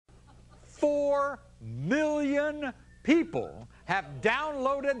4 million people have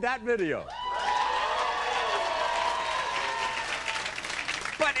downloaded that video.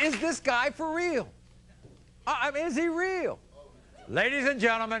 But is this guy for real? I mean, is he real? Ladies and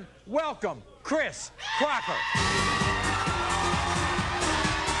gentlemen, welcome Chris Crocker.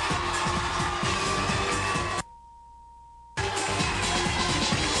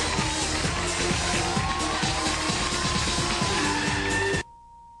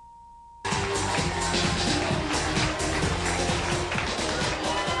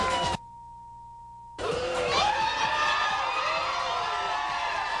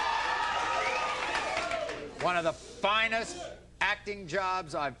 One of the finest acting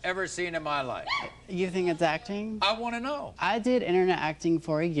jobs I've ever seen in my life. You think it's acting? I want to know. I did internet acting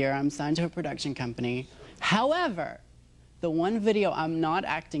for a year. I'm signed to a production company. However, the one video I'm not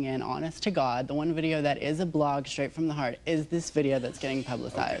acting in, honest to God, the one video that is a blog straight from the heart, is this video that's getting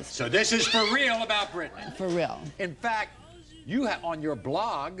publicized. Okay. So this is for real about Britney? For real. In fact, you have on your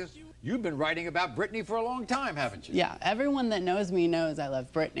blog, you've been writing about Britney for a long time, haven't you? Yeah, everyone that knows me knows I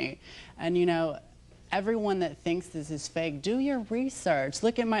love Britney. And you know, everyone that thinks this is fake, do your research.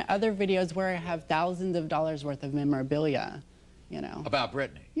 Look at my other videos where I have thousands of dollars worth of memorabilia, you know. About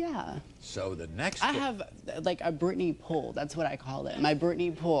Britney? Yeah. So the next... I have like a Britney pool, that's what I call it, my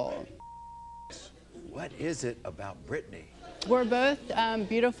Britney pool. What is it about Britney? We're both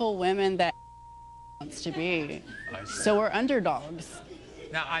beautiful women that wants to be. So we're underdogs.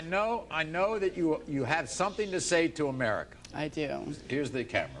 Now, I know that you have something to say to America. I do. Here's the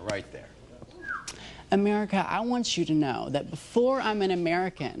camera right there. America, I want you to know that before I'm an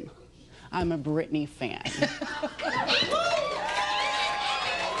American, I'm a Britney fan.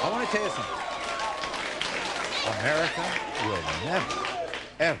 I want to tell you something. America will never,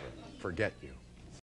 ever forget you.